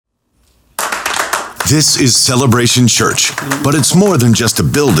This is Celebration Church, but it's more than just a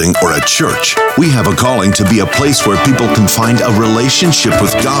building or a church. We have a calling to be a place where people can find a relationship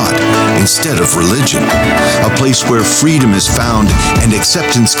with God instead of religion. A place where freedom is found and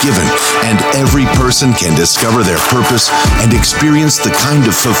acceptance given, and every person can discover their purpose and experience the kind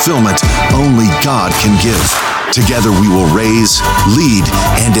of fulfillment only God can give. Together we will raise, lead,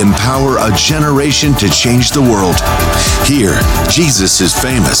 and empower a generation to change the world. Here, Jesus is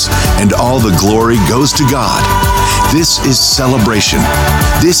famous, and all the glory goes to God. This is Celebration.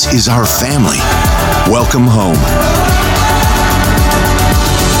 This is our family. Welcome home.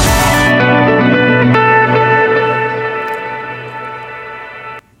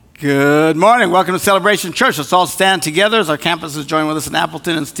 Good morning. Welcome to Celebration Church. Let's all stand together as our campuses join with us in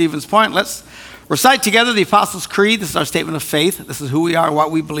Appleton and Stevens Point. Let's recite together the Apostles' Creed. This is our statement of faith. This is who we are and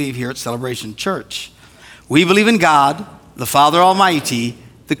what we believe here at Celebration Church. We believe in God, the Father Almighty,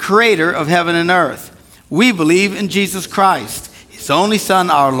 the creator of heaven and earth. We believe in Jesus Christ, his only Son,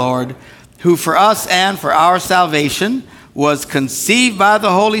 our Lord, who for us and for our salvation was conceived by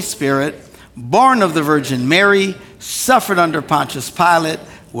the Holy Spirit, born of the Virgin Mary, suffered under Pontius Pilate,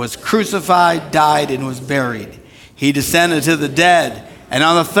 was crucified, died, and was buried. He descended to the dead, and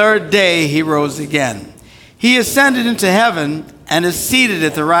on the third day he rose again. He ascended into heaven and is seated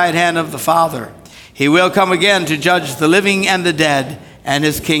at the right hand of the Father. He will come again to judge the living and the dead, and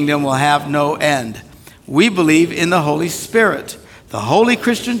his kingdom will have no end. We believe in the Holy Spirit, the holy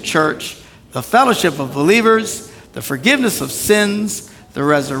Christian church, the fellowship of believers, the forgiveness of sins, the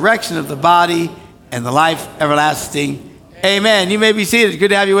resurrection of the body, and the life everlasting. Amen. You may be seated. Good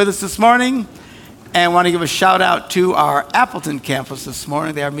to have you with us this morning. And I want to give a shout out to our Appleton campus this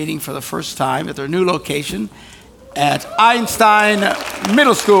morning. They are meeting for the first time at their new location at Einstein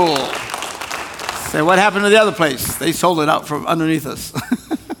Middle School. Say, what happened to the other place? They sold it out from underneath us.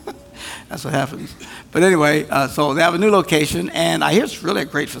 That's what happens. But anyway, so they have a new location, and I hear it's really a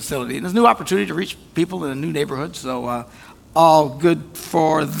great facility. And there's a new opportunity to reach people in a new neighborhood, so all good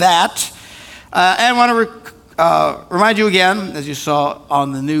for that. And I want to remind you again, as you saw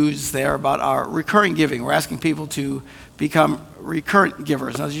on the news there, about our recurring giving. We're asking people to become recurrent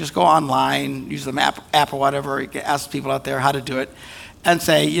givers. Now, you just go online, use the app or whatever, ask people out there how to do it, and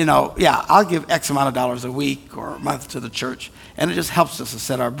say, I'll give X amount of dollars a week or a month to the church. And it just helps us to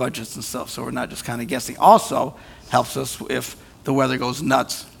set our budgets and stuff, so we're not just kind of guessing. Also helps us if the weather goes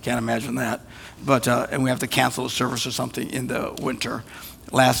nuts. Can't imagine that. But and we have to cancel a service or something in the winter.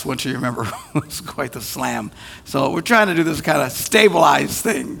 Last winter, you remember, was quite the slam. So we're trying to do this kind of stabilized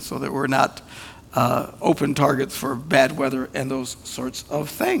thing so that we're not open targets for bad weather and those sorts of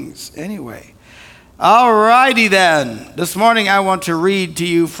things. Anyway, all righty then. This morning I want to read to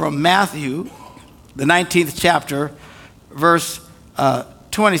you from Matthew, the 19th chapter, verse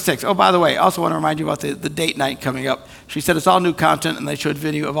 26. Oh, by the way, I also want to remind you about the date night coming up. She said it's all new content, and they showed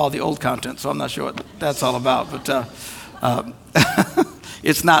video of all the old content, so I'm not sure what that's all about. But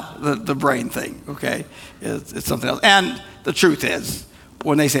it's not the brain thing, okay? It's something else. And the truth is,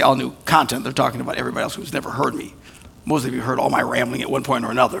 when they say all new content, they're talking about everybody else who's never heard me. Most of you heard all my rambling at one point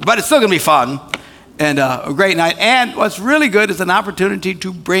or another. But it's still going to be fun and a great night. And what's really good is an opportunity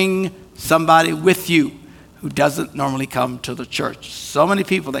to bring somebody with you who doesn't normally come to the church. So many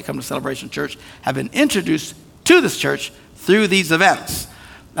people that come to Celebration Church have been introduced to this church through these events,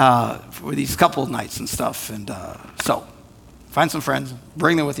 for these couple nights and stuff. And so find some friends,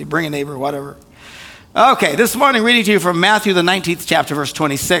 bring them with you, bring a neighbor, whatever. Okay, this morning reading to you from Matthew, the 19th chapter, verse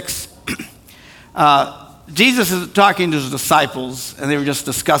 26. Jesus is talking to his disciples, and they were just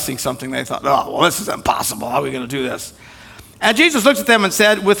discussing something. They thought, oh, well, this is impossible. How are we going to do this? And Jesus looked at them and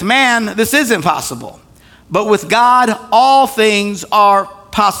said, with man, this is impossible. But with God, all things are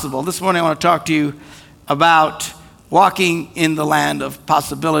possible. This morning I want to talk to you about walking in the land of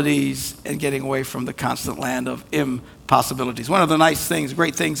possibilities and getting away from the constant land of impossibilities. One of the nice things,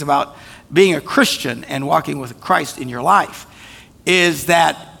 great things about being a Christian and walking with Christ in your life is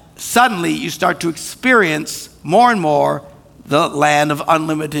that suddenly you start to experience more and more the land of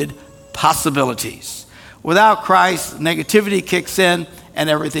unlimited possibilities. Without Christ, negativity kicks in and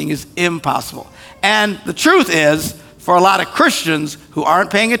everything is impossible. And the truth is, for a lot of Christians who aren't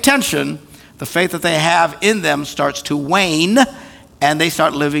paying attention, the faith that they have in them starts to wane, and they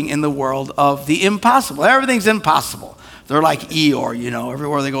start living in the world of the impossible. Everything's impossible. They're like Eeyore,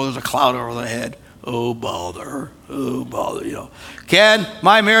 everywhere they go, there's a cloud over their head. Oh, bother, Can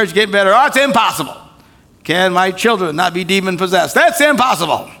my marriage get better? Oh, it's impossible. Can my children not be demon-possessed? That's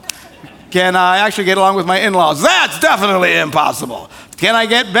impossible. Can I actually get along with my in-laws? That's definitely impossible. Can I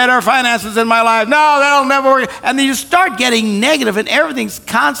get better finances in my life? No, that'll never work. And then you start getting negative, and everything's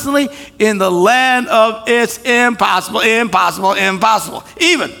constantly in the land of it's impossible, impossible, impossible.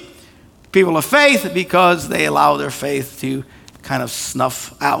 Even people of faith, because they allow their faith to kind of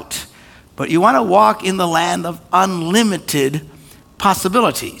snuff out. But you want to walk in the land of unlimited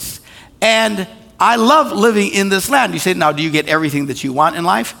possibilities. And I love living in this land. You say, now, do you get everything that you want in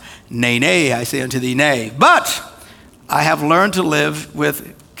life? Nay, nay, I say unto thee, nay. But I have learned to live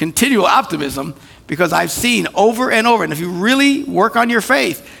with continual optimism because I've seen over and over, and if you really work on your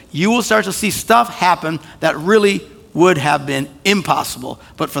faith, you will start to see stuff happen that really would have been impossible,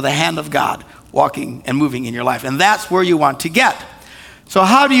 but for the hand of God walking and moving in your life. And that's where you want to get. So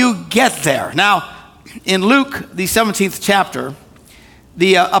how do you get there? Now, in Luke, the 17th chapter,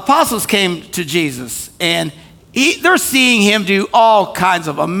 the apostles came to Jesus, and they're seeing him do all kinds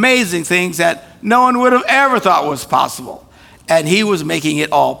of amazing things that no one would have ever thought was possible. And he was making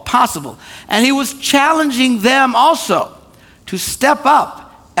it all possible. And he was challenging them also to step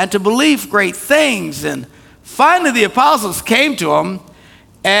up and to believe great things. And finally, the apostles came to him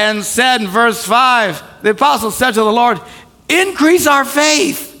and said in verse 5, the apostles said to the Lord, increase our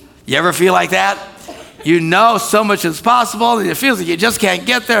faith. You ever feel like that? You know so much is possible, and it feels like you just can't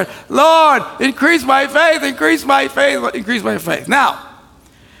get there. Lord, increase my faith, increase my faith, increase my faith. Now,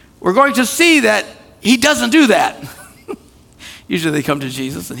 we're going to see that he doesn't do that. Usually they come to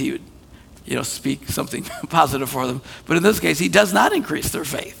Jesus and he would, speak something positive for them. But in this case, he does not increase their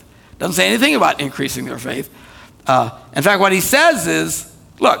faith. Doesn't say anything about increasing their faith. In fact, what he says is,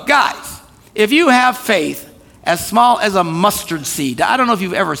 look, guys, if you have faith as small as a mustard seed, I don't know if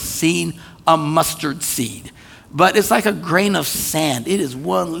you've ever seen a mustard seed, but it's like a grain of sand. It is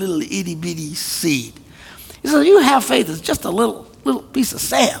one little itty bitty seed. He says, you have faith as just a little piece of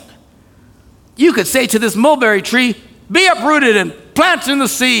sand. You could say to this mulberry tree, be uprooted and planted in the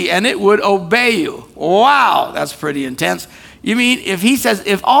sea, and it would obey you. Wow, that's pretty intense. You mean if he says,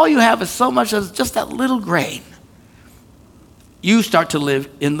 if all you have is so much as just that little grain, you start to live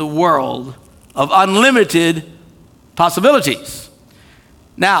in the world of unlimited possibilities.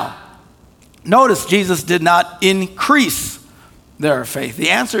 Now, notice Jesus did not increase their faith. The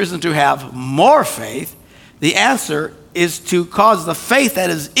answer isn't to have more faith. The answer is to cause the faith that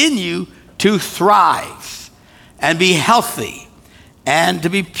is in you to thrive and be healthy and to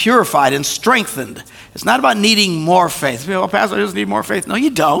be purified and strengthened. It's not about needing more faith. Well, Pastor, I just need more faith. No,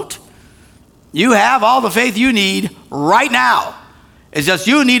 you don't. You have all the faith you need right now. It's just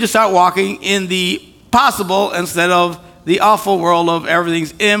you need to start walking in the possible instead of the awful world of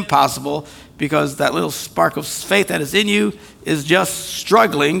everything's impossible, because that little spark of faith that is in you is just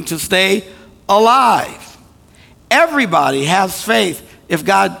struggling to stay alive. Everybody has faith if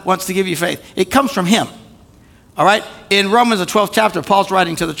God wants to give you faith. It comes from him. All right? In Romans, the 12th chapter, Paul's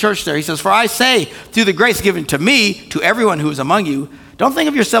writing to the church there. He says, for I say, through the grace given to me, to everyone who is among you, don't think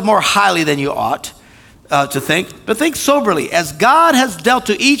of yourself more highly than you ought to think, but think soberly, as God has dealt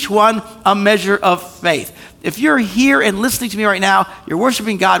to each one a measure of faith. If you're here and listening to me right now, you're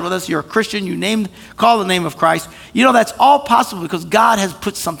worshiping God with us, you're a Christian, call the name of Christ, that's all possible because God has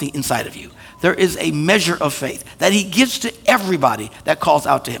put something inside of you. There is a measure of faith that he gives to everybody that calls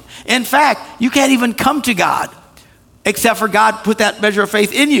out to him. In fact, you can't even come to God except for God put that measure of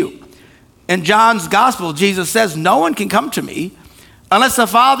faith in you. In John's gospel, Jesus says, no one can come to me unless the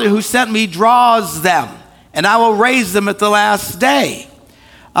Father who sent me draws them, and I will raise them at the last day.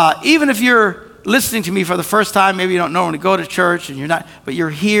 Even if you're listening to me for the first time, maybe you don't know when to go to church and but you're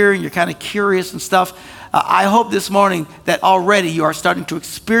here and you're kind of curious and stuff. I hope this morning that already you are starting to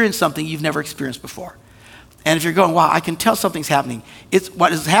experience something you've never experienced before. And if you're going, wow, I can tell something's happening.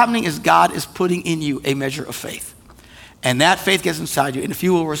 What is happening is God is putting in you a measure of faith. And that faith gets inside you. And if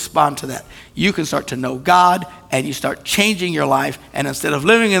you will respond to that, you can start to know God and you start changing your life. And instead of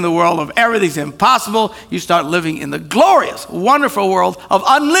living in the world of everything's impossible, you start living in the glorious, wonderful world of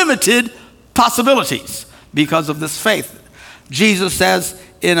unlimited possibilities because of this faith. Jesus says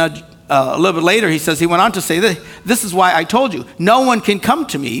in a little bit later, he went on to say, this is why I told you, no one can come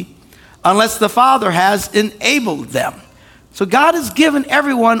to me unless the Father has enabled them. So God has given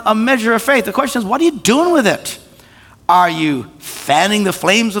everyone a measure of faith. The question is, what are you doing with it? Are you fanning the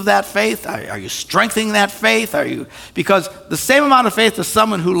flames of that faith? Are you strengthening that faith? Because the same amount of faith as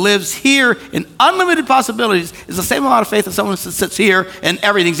someone who lives here in unlimited possibilities is the same amount of faith as someone who sits here and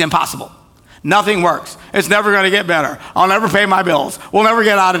everything's impossible. Nothing works. It's never going to get better. I'll never pay my bills. We'll never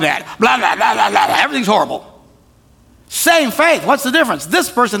get out of debt. Blah, blah, blah, blah, blah. Everything's horrible. Same faith. What's the difference?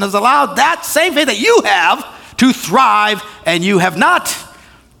 This person has allowed that same faith that you have to thrive, and you have not.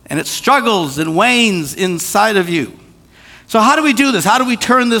 and it struggles and wanes inside of you. So how do we do this? How do we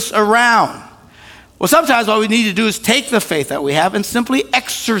turn this around? Well, sometimes what we need to do is take the faith that we have and simply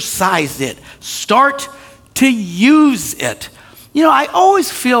exercise it. Start to use it. You know, I always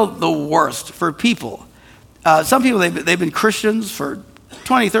feel the worst for people. Some people, they've been Christians for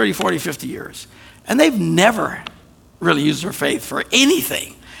 20, 30, 40, 50 years, and they've never really used their faith for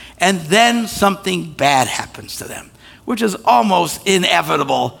anything. And then something bad happens to them, which is almost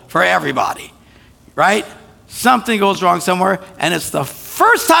inevitable for everybody, right? Something goes wrong somewhere, and it's the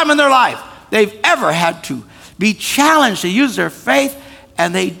first time in their life they've ever had to be challenged to use their faith,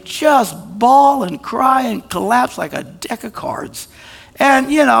 and they just bawl and cry and collapse like a deck of cards.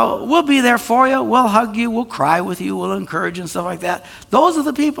 And, you know, we'll be there for you. We'll hug you. We'll cry with you. We'll encourage you and stuff like that. Those are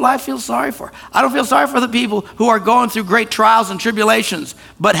the people I feel sorry for. I don't feel sorry for the people who are going through great trials and tribulations,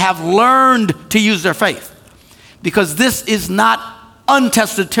 but have learned to use their faith. Because this is not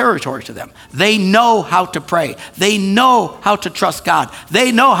untested territory to them. They know how to pray. They know how to trust God.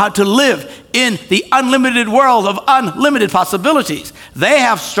 They know how to live in the unlimited world of unlimited possibilities. They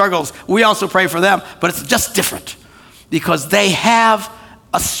have struggles. We also pray for them, but it's just different because they have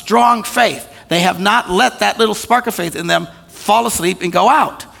a strong faith. They have not let that little spark of faith in them fall asleep and go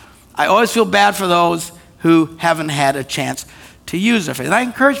out. I always feel bad for those who haven't had a chance to use their faith. And I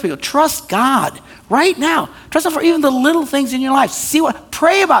encourage people, trust God right now. Trust Him for even the little things in your life.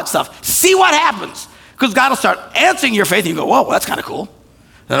 Pray about stuff. See what happens. Because God will start answering your faith and you go, whoa, that's kind of cool.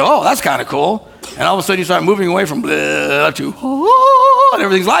 Then, oh, that's kind of cool. And all of a sudden you start moving away from blah to oh, and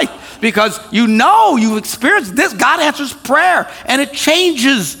everything's light. Because you know you've experienced this. God answers prayer and it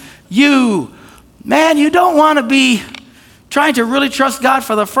changes you. Man, you don't want to be trying to really trust God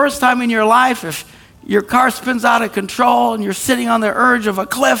for the first time in your life if your car spins out of control and you're sitting on the edge of a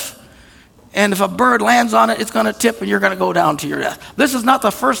cliff, and if a bird lands on it, it's going to tip and you're going to go down to your death. This is not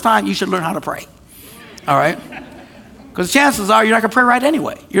the first time you should learn how to pray, all right? Because chances are you're not going to pray right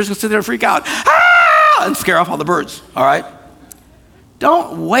anyway. You're just going to sit there and freak out and scare off all the birds, all right?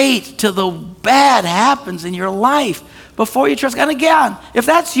 Don't wait till the bad happens in your life before you trust God. And again, if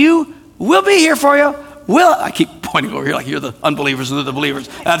that's you, we'll be here for you. I keep pointing over here like you're the unbelievers and they're the believers.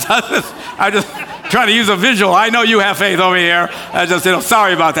 I just trying to use a visual. I know you have faith over here. I just,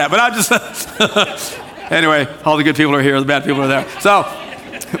 sorry about that. But I just, anyway, all the good people are here, the bad people are there. So,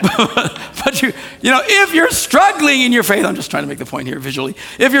 but if you're struggling in your faith, I'm just trying to make the point here visually.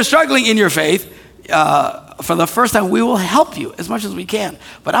 If you're struggling in your faith, for the first time, we will help you as much as we can.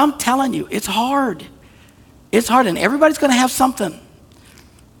 But I'm telling you, it's hard. It's hard, and everybody's going to have something.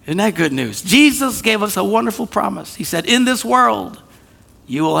 Isn't that good news? Jesus gave us a wonderful promise. He said, in this world,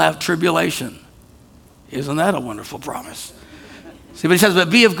 you will have tribulation. Isn't that a wonderful promise? See, but he says, but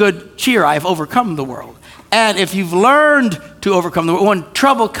be of good cheer. I have overcome the world. And if you've learned to overcome the world, when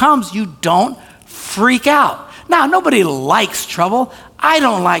trouble comes, you don't freak out. Now, nobody likes trouble. I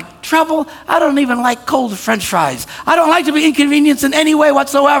don't like trouble. I don't even like cold French fries. I don't like to be inconvenienced in any way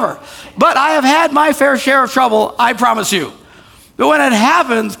whatsoever. But I have had my fair share of trouble, I promise you. But when it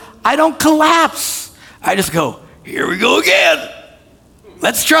happens, I don't collapse. I just go, here we go again.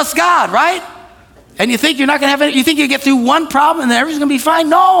 Let's trust God, right? And you think you're not going to have any, you think you get through one problem and then everything's going to be fine?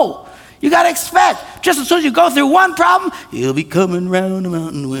 No. You got to expect, just as soon as you go through one problem, he'll be coming round the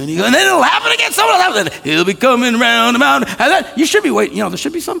mountain when he goes. And then it'll happen again. Someone will happen. He'll be coming round the mountain. And then you should be waiting. There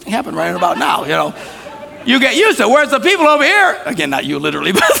should be something happening right about now, You get used to it. Whereas the people over here, again, not you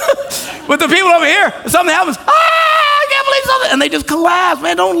literally, but the people over here, something happens. I can't believe something. And they just collapse.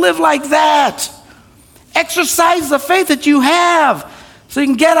 Man, don't live like that. Exercise the faith that you have so you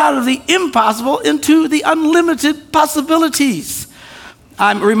can get out of the impossible into the unlimited possibilities.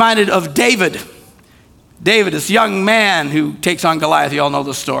 I'm reminded of David. David, this young man who takes on Goliath. You all know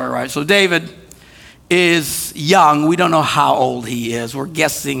the story, right? So David is young. We don't know how old he is. We're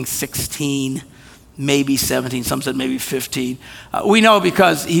guessing 16, maybe 17. Some said maybe 15. We know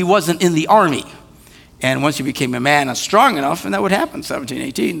because he wasn't in the army. And once you became a man and strong enough, and that would happen, 17,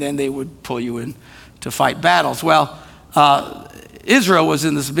 18, then they would pull you in to fight battles. Well, Israel was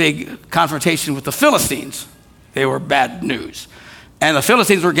in this big confrontation with the Philistines. They were bad news. And the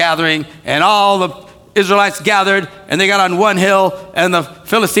Philistines were gathering, and all the Israelites gathered, and they got on one hill, and the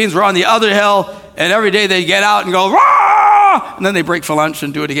Philistines were on the other hill, and every day they'd get out and go, rah! And then they break for lunch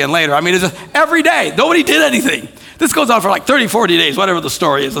and do it again later. I mean, it's just every day. Nobody did anything. This goes on for like 30, 40 days, whatever the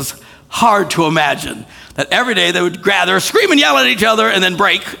story is. It's hard to imagine that every day they would gather, scream and yell at each other, and then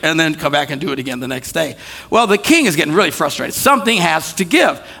break, and then come back and do it again the next day. Well, the king is getting really frustrated. Something has to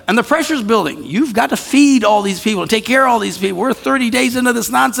give, and the pressure's building. You've got to feed all these people and take care of all these people. We're 30 days into this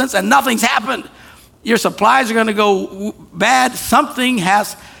nonsense, and nothing's happened. Your supplies are going to go bad. Something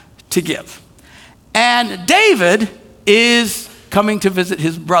has to give. And David is coming to visit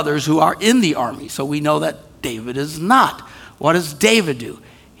his brothers who are in the army. So we know that David is not. What does David do?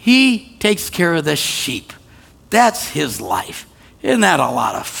 He takes care of the sheep. That's his life. Isn't that a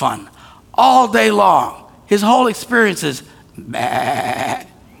lot of fun? All day long. His whole experience is bah,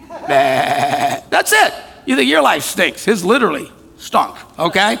 bah. That's it. You think your life stinks. His literally stunk,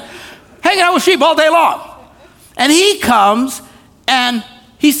 okay? Hanging out with sheep all day long. And he comes and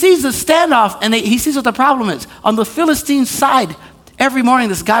he sees the standoff, and he sees what the problem is. On the Philistine side, every morning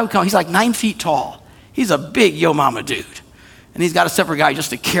this guy would come. He's like 9 feet tall. He's a big yo mama dude. And he's got a separate guy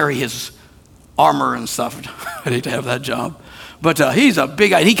just to carry his armor and stuff. I'd hate to have that job. But he's a big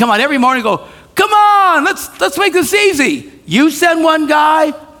guy. He'd come out every morning and go, come on, let's make this easy. You send one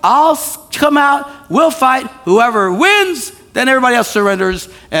guy, I'll come out, we'll fight. Whoever wins, then everybody else surrenders.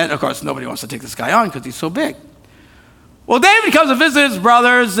 And of course, nobody wants to take this guy on because he's so big. Well, David comes to visit his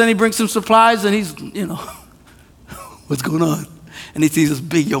brothers, and he brings some supplies, and he's, what's going on? And he sees this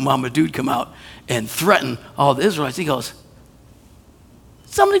big yo mama dude come out and threaten all the Israelites. He goes,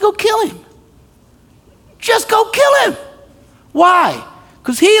 somebody go kill him. Just go kill him. Why?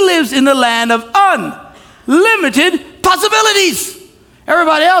 Because he lives in the land of unlimited possibilities.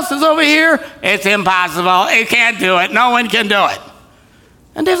 Everybody else is over here. It's impossible. He can't do it. No one can do it.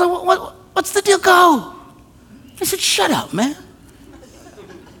 And David's like, what's the deal? Go. I said, shut up, man.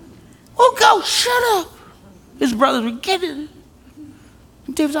 Oh, go, shut up. His brothers were getting it.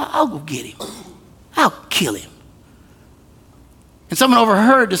 And David's like, I'll go get him. I'll kill him. And someone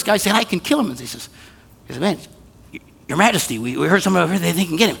overheard this guy saying, I can kill him. And he says, man, Your Majesty, we heard someone over here, they think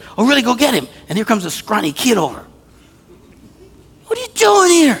can get him. Oh, really, go get him. And here comes a scrawny kid over. What are you doing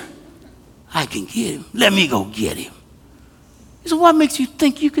here? I can get him. Let me go get him. He said, what makes you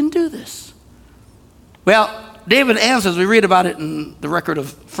think you can do this? Well, David answers, we read about it in the record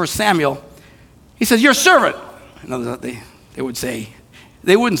of 1 Samuel. He says, your servant. In other words, they wouldn't say,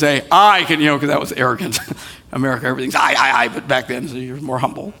 I can, because that was arrogant. America, everything's I, but back then, so you're more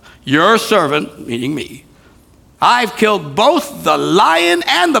humble. Your servant, meaning me, I've killed both the lion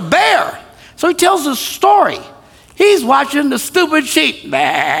and the bear. So he tells a story. He's watching the stupid sheep.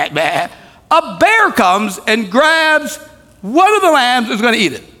 Bah, bah. A bear comes and grabs one of the lambs and is going to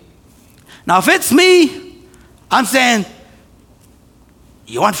eat it. Now, if it's me, I'm saying,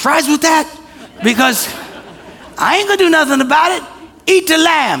 you want fries with that? Because I ain't going to do nothing about it. Eat the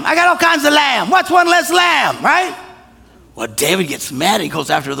lamb. I got all kinds of lamb. What's one less lamb, right? Well, David gets mad. He goes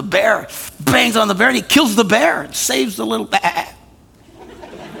after the bear, bangs on the bear, and he kills the bear and saves the little bear.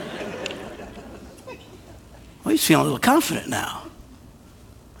 Well, he's feeling a little confident now.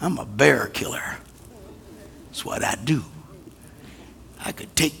 I'm a bear killer. That's what I do. I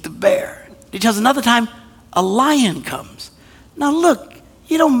could take the bear. He tells another time, a lion comes. Now look,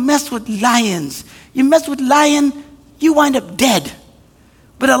 you don't mess with lions. You mess with lion, you wind up dead.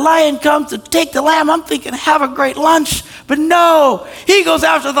 But a lion comes to take the lamb. I'm thinking, have a great lunch. But no, he goes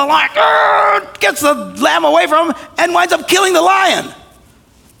after the lion, gets the lamb away from him, and winds up killing the lion.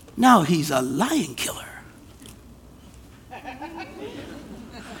 Now he's a lion killer.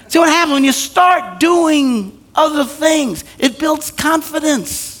 See what happens when you start doing other things? It builds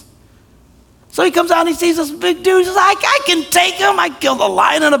confidence. So he comes out and he sees this big dude. He says, I can take him. I killed a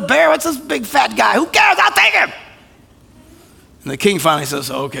lion and a bear. What's this big fat guy? Who cares? I'll take him. And the king finally says,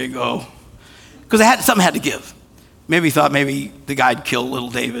 okay, go. Because something had to give. Maybe he thought maybe the guy'd kill little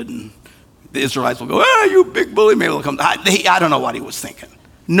David and the Israelites will go, you big bully. Maybe they'll come. I don't know what he was thinking.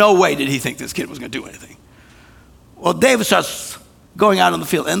 No way did he think this kid was going to do anything. Well, David starts going out on the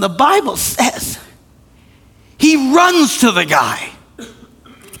field. And the Bible says he runs to the guy.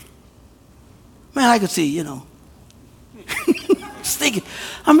 Man, I could see, thinking,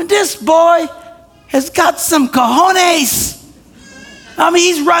 this boy has got some cojones.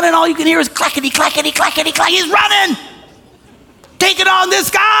 He's running. All you can hear is clackety, clackety, clackety, clack. He's running. Taking on this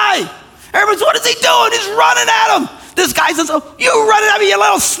guy. Everyone's, what is he doing? He's running at him. This guy says, oh, you running at me, you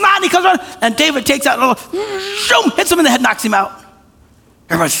little snot. And he comes running. And David takes out a little, shoom, hits him in the head, knocks him out.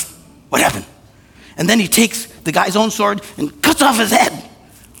 Everybody's, what happened? And then he takes the guy's own sword and cuts off his head.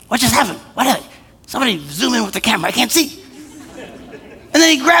 What just happened? What happened? Somebody zoom in with the camera. I can't see. And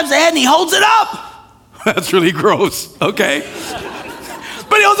then he grabs the head and he holds it up. That's really gross. Okay.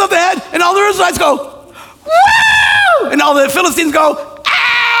 But he holds up the head and all the Israelites go, woo! And all the Philistines go,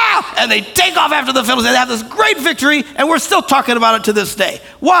 ah! And they take off after the Philistines. They have this great victory, and we're still talking about it to this day.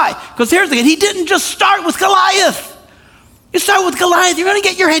 Why? Because here's the thing. He didn't just start with Goliath. You start with Goliath, you're going to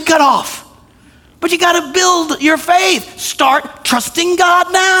get your head cut off. But you got to build your faith. Start trusting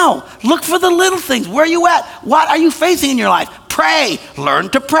God now. Look for the little things. Where are you at? What are you facing in your life? Pray. Learn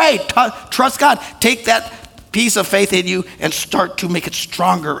to pray. Trust God. Take that piece of faith in you and start to make it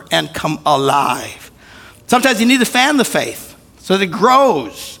stronger and come alive. Sometimes you need to fan the faith so that it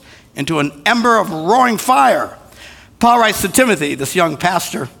grows into an ember of roaring fire. Paul writes to Timothy, this young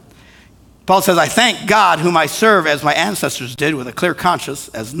pastor. Paul says, I thank God whom I serve as my ancestors did with a clear conscience,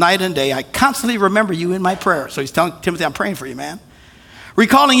 as night and day I constantly remember you in my prayer. So he's telling Timothy, I'm praying for you, man.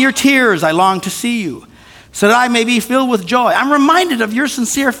 Recalling your tears, I long to see you, so that I may be filled with joy. I'm reminded of your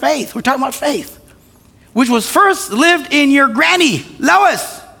sincere faith. We're talking about faith, which was first lived in your granny,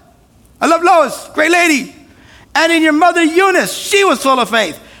 Lois. I love Lois, great lady. And in your mother, Eunice. She was full of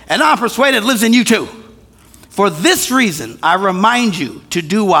faith. And I'm persuaded it lives in you too. For this reason, I remind you to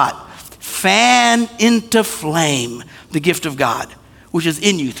do what? Fan into flame the gift of God, which is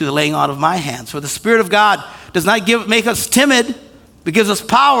in you through the laying on of my hands. For the Spirit of God does not make us timid, but gives us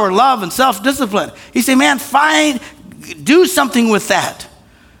power, love, and self-discipline. He said, man, do something with that.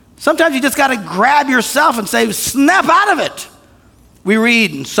 Sometimes you just got to grab yourself and say, snap out of it. We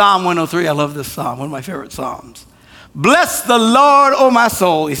read in Psalm 103, I love this psalm, one of my favorite psalms. Bless the Lord, O my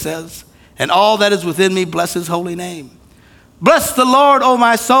soul, he says, and all that is within me, bless his holy name. Bless the Lord, O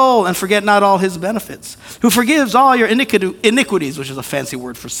my soul, and forget not all his benefits, who forgives all your iniquities, which is a fancy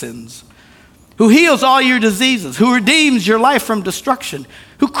word for sins, who heals all your diseases, who redeems your life from destruction,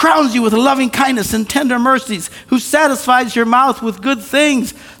 who crowns you with loving kindness and tender mercies, who satisfies your mouth with good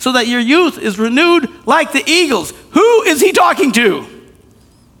things so that your youth is renewed like the eagles. Who is he talking to?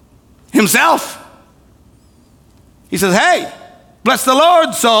 Himself. He says, hey, bless the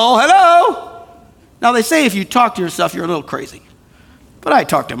Lord, soul. Hello. Now they say if you talk to yourself, you're a little crazy. But I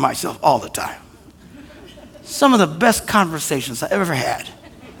talk to myself all the time. Some of the best conversations I ever had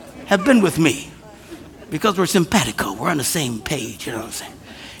have been with me because we're simpatico. We're on the same page, you know what I'm saying?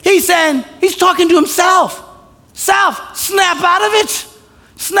 He's saying, he's talking to himself. Self, snap out of it.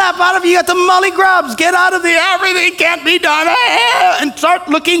 Snap out of it. You got the mully grubs. Get out of the everything can't be done. And start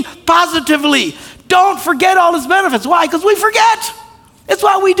looking positively. Don't forget all his benefits. Why? Because we forget. It's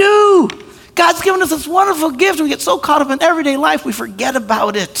what we do. God's given us this wonderful gift. We get so caught up in everyday life, we forget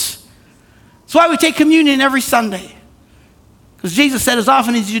about it. That's why we take communion every Sunday. Because Jesus said, as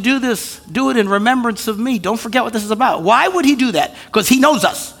often as you do this, do it in remembrance of me. Don't forget what this is about. Why would he do that? Because he knows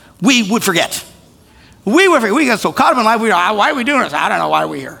us. We would forget. We get so caught up in life, why are we doing this? I don't know why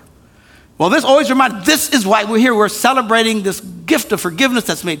we're here. Well, this always reminds, this is why we're here. We're celebrating this gift of forgiveness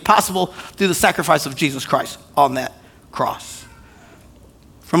that's made possible through the sacrifice of Jesus Christ on that cross.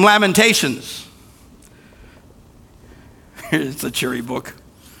 From Lamentations. It's a cheery book.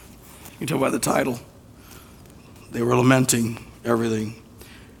 You can tell by the title. They were lamenting everything.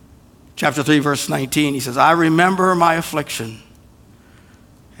 Chapter 3, verse 19, he says, I remember my affliction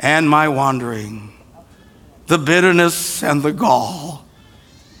and my wandering, the bitterness and the gall.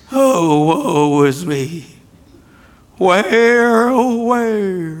 Oh, woe is me. Where, oh,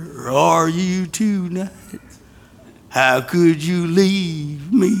 where are you tonight? How could you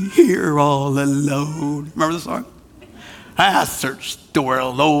leave me here all alone? Remember the song? I searched the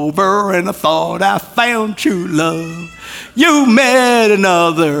world over and I thought I found true love. You met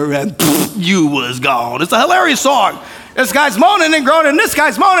another and you was gone. It's a hilarious song. This guy's moaning and groaning. This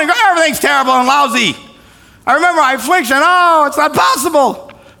guy's moaning. Everything's terrible and lousy. I remember my affliction. Oh, it's not possible.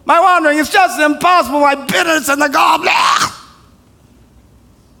 My wandering is just impossible. My bitterness and the gall. Blah.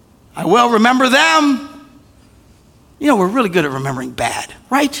 I well remember them. You know, we're really good at remembering bad,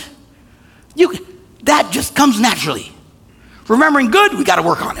 right? That just comes naturally. Remembering good, we got to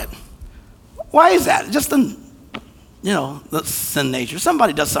work on it. Why is that? Just the sin nature.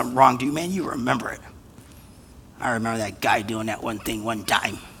 Somebody does something wrong to you, man, you remember it. I remember that guy doing that one thing one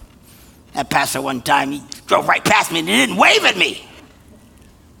time. That pastor one time, he drove right past me and he didn't wave at me.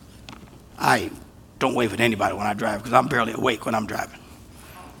 I don't wave at anybody when I drive because I'm barely awake when I'm driving.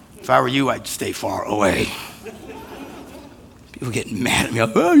 If I were you, I'd stay far away. People get mad at me.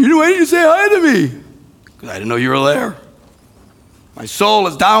 Oh, you why didn't you say hi to me? Because I didn't know you were there. My soul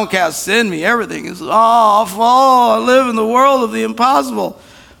is downcast in me. Everything is awful. I live in the world of the impossible.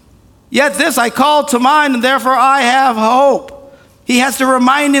 Yet this I call to mind, and therefore I have hope. He has to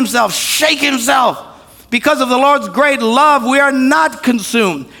remind himself, shake himself. Because of the Lord's great love, we are not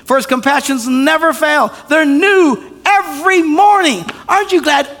consumed. For his compassions never fail. They're new every morning. Aren't you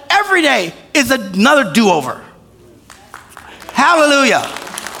glad every day is another do-over? Hallelujah.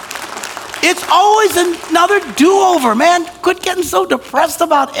 It's always another do-over, man. Quit getting so depressed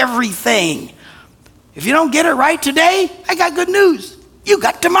about everything. If you don't get it right today, I got good news. You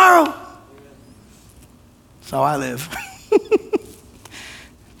got tomorrow. That's how I live.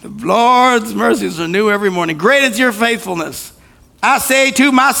 The Lord's mercies are new every morning. Great is your faithfulness. I say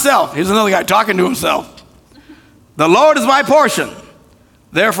to myself, here's another guy talking to himself, the Lord is my portion,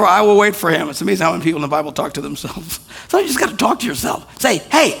 therefore I will wait for him. It's amazing how many people in the Bible talk to themselves. So you just got to talk to yourself. Say,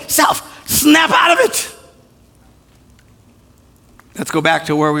 hey, self, snap out of it. Let's go back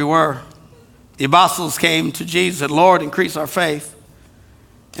to where we were. The apostles came to Jesus and said, Lord, increase our faith.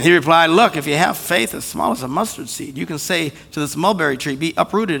 And he replied, look, if you have faith as small as a mustard seed, you can say to this mulberry tree, be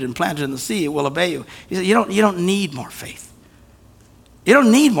uprooted and planted in the sea, it will obey you. He said, you don't need more faith. You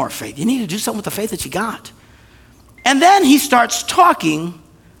don't need more faith. You need to do something with the faith that you got. And then he starts talking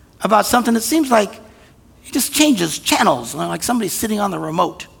about something that seems like he just changes channels, like somebody's sitting on the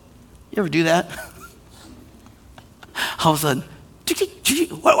remote. You ever do that? All of a sudden,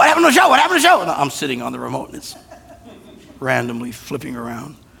 what happened to the show? What happened to the show? And I'm sitting on the remote and it's randomly flipping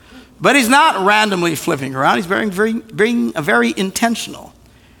around. But he's not randomly flipping around. He's very intentional.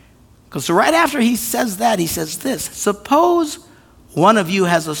 Because right after he says that, he says this. Suppose one of you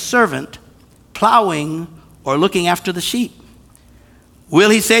has a servant plowing or looking after the sheep.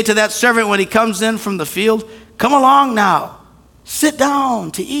 Will he say to that servant when he comes in from the field, come along now, sit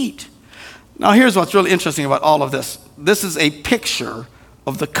down to eat? Now here's what's really interesting about all of this. This is a picture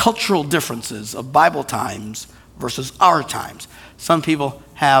of the cultural differences of Bible times versus our times. Some people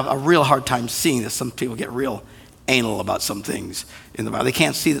have a real hard time seeing this. Some people get real anal about some things in the Bible. They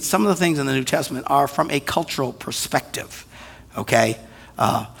can't see that some of the things in the New Testament are from a cultural perspective, okay?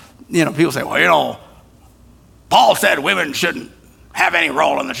 People say, well, Paul said women shouldn't have any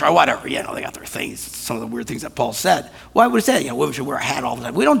role in the church, whatever. They got their things, some of the weird things that Paul said. Why would he say, women should wear a hat all the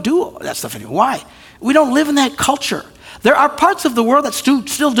time? We don't do that stuff anymore. Why? We don't live in that culture. There are parts of the world that still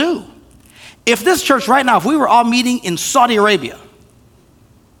do. If this church right now, if we were all meeting in Saudi Arabia,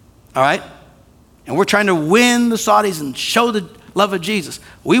 all right, and we're trying to win the Saudis and show the love of Jesus,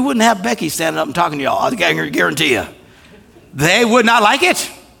 we wouldn't have Becky standing up and talking to y'all. I guarantee you. They would not like it.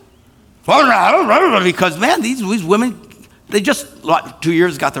 Because, man, these women, they just, 2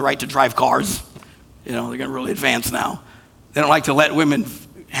 years got the right to drive cars. They're getting really advanced now. They don't like to let women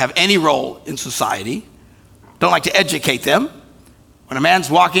have any role in society. Don't like to educate them. When a man's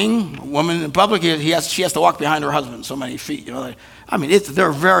walking, a woman in public, she has to walk behind her husband so many feet.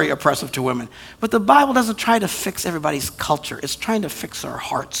 They're very oppressive to women. But the Bible doesn't try to fix everybody's culture. It's trying to fix our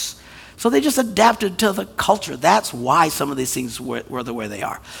hearts. So they just adapted to the culture. That's why some of these things were the way they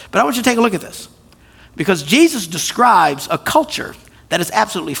are. But I want you to take a look at this. Because Jesus describes a culture that is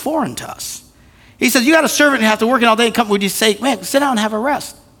absolutely foreign to us. He says, you got a servant who has to work all day and come, would you say, man, sit down and have a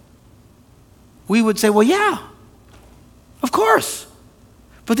rest? We would say, well, yeah, of course.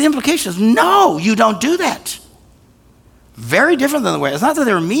 But the implication is, no, you don't do that. Very different than the way. It's not that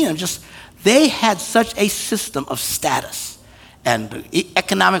they were mean, they had such a system of status and the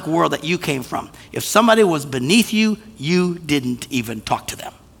economic world that you came from. If somebody was beneath you, you didn't even talk to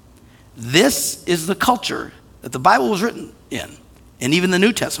them. This is the culture that the Bible was written in, and even the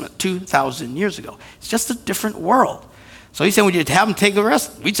New Testament 2,000 years ago. It's just a different world. So he's saying, would you have him take the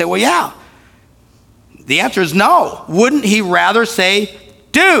rest? We'd say, well, yeah. The answer is no. Wouldn't he rather say,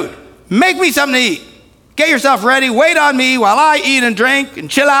 dude, make me something to eat. Get yourself ready. Wait on me while I eat and drink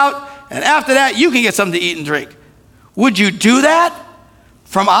and chill out. And after that, you can get something to eat and drink. Would you do that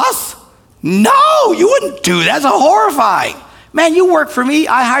from us? No, you wouldn't do that. That's horrifying. Man, you work for me.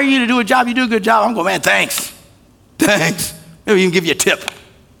 I hire you to do a job. You do a good job. I'm going, man, thanks. Thanks. Maybe even give you a tip.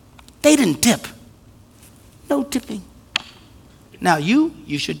 They didn't tip. No tipping. Now you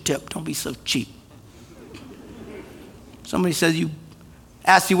should tip. Don't be so cheap. Somebody says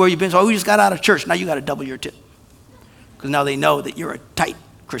asks you where you've been. So we just got out of church. Now you got to double your tip. Because now they know that you're a tight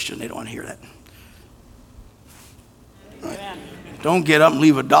Christian. They don't want to hear that. Right. Don't get up and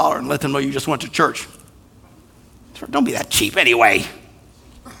leave $1 and let them know you just went to church. Don't be that cheap anyway.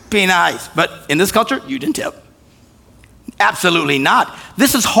 Be nice. But in this culture, you didn't tip. Absolutely not.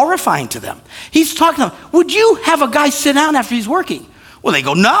 This is horrifying to them. He's talking to them. Would you have a guy sit down after he's working? Well, they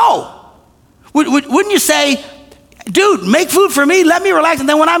go, no. Wouldn't you say, dude, make food for me, let me relax, and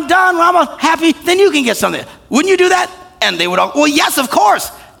then when I'm done, when I'm happy, then you can get something. Wouldn't you do that? And they would all, well, yes, of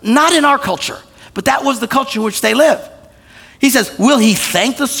course. Not in our culture. But that was the culture in which they lived. He says, will he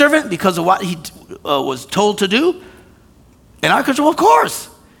thank the servant because of what he was told to do? In our culture, well, of course.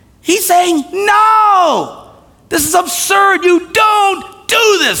 He's saying, no, this is absurd. You don't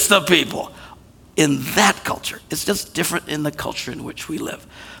do this to people. In that culture, it's just different in the culture in which we live.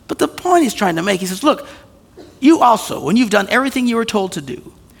 But the point he's trying to make, he says, look, you also, when you've done everything you were told to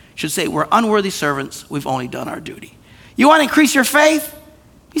do, should say, we're unworthy servants. We've only done our duty. You want to increase your faith?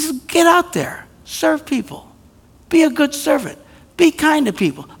 He says, get out there, serve people, be a good servant, be kind to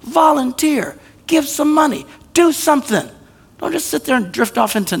people, volunteer, give some money, do something. Don't just sit there and drift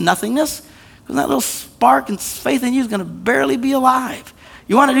off into nothingness, because that little spark and faith in you is going to barely be alive.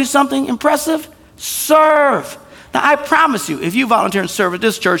 You want to do something impressive? Serve. Now, I promise you, if you volunteer and serve at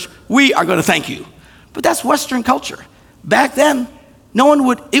this church, we are going to thank you. But that's Western culture. Back then,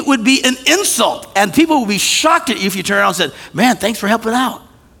 it would be an insult, and people would be shocked at you if you turn around and said, man, thanks for helping out.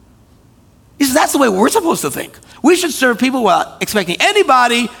 He says, that's the way we're supposed to think. We should serve people without expecting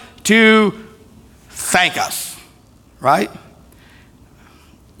anybody to thank us, right?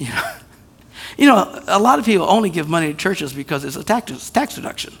 You know, a lot of people only give money to churches because it's a tax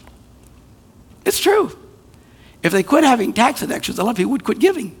deduction. It's true. If they quit having tax deductions, a lot of people would quit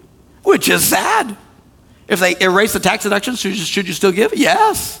giving, which is sad. If they erase the tax deductions, should you still give?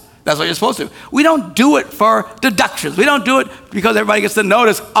 Yes, that's what you're supposed to. We don't do it for deductions. We don't do it because everybody gets to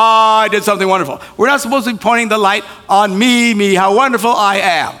notice, I did something wonderful. We're not supposed to be pointing the light on me, how wonderful I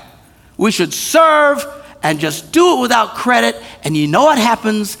am. We should serve and just do it without credit, and you know what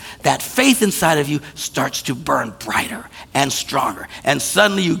happens? That faith inside of you starts to burn brighter and stronger, and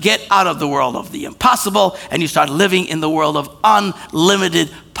suddenly you get out of the world of the impossible and you start living in the world of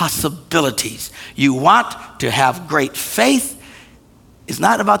unlimited possibilities. You want to have great faith. It's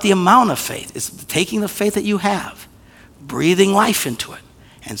not about the amount of faith. It's taking the faith that you have, breathing life into it,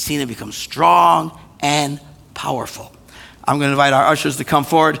 and seeing it become strong and powerful. I'm going to invite our ushers to come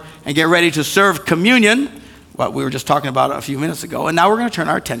forward and get ready to serve communion, what we were just talking about a few minutes ago. And now we're going to turn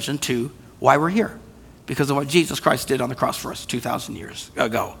our attention to why we're here, because of what Jesus Christ did on the cross for us 2,000 years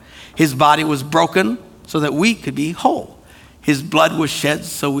ago. His body was broken so that we could be whole. His blood was shed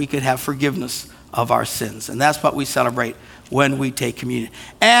so we could have forgiveness of our sins. And that's what we celebrate when we take communion.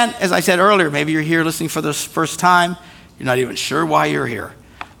 And as I said earlier, maybe you're here listening for the first time. You're not even sure why you're here.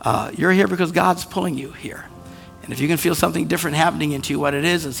 You're here because God's pulling you here. And if you can feel something different happening into you, what it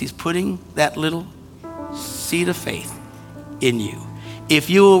is he's putting that little seed of faith in you.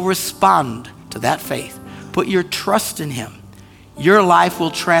 If you will respond to that faith, put your trust in him, your life will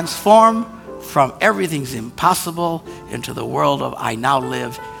transform from everything's impossible into the world of I now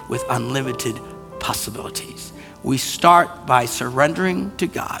live with unlimited possibilities. We start by surrendering to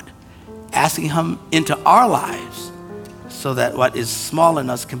God, asking him into our lives so that what is small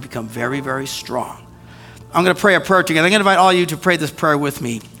in us can become very, very strong. I'm going to pray a prayer together. I'm going to invite all of you to pray this prayer with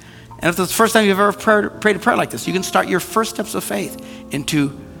me. And if it's the first time you've ever prayed a prayer like this, you can start your first steps of faith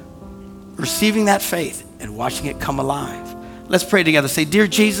into receiving that faith and watching it come alive. Let's pray together. Say, dear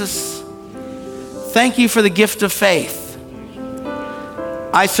Jesus, thank you for the gift of faith.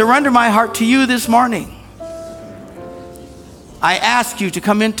 I surrender my heart to you this morning. I ask you to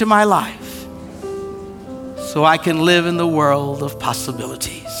come into my life so I can live in the world of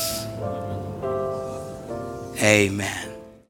possibilities. Amen.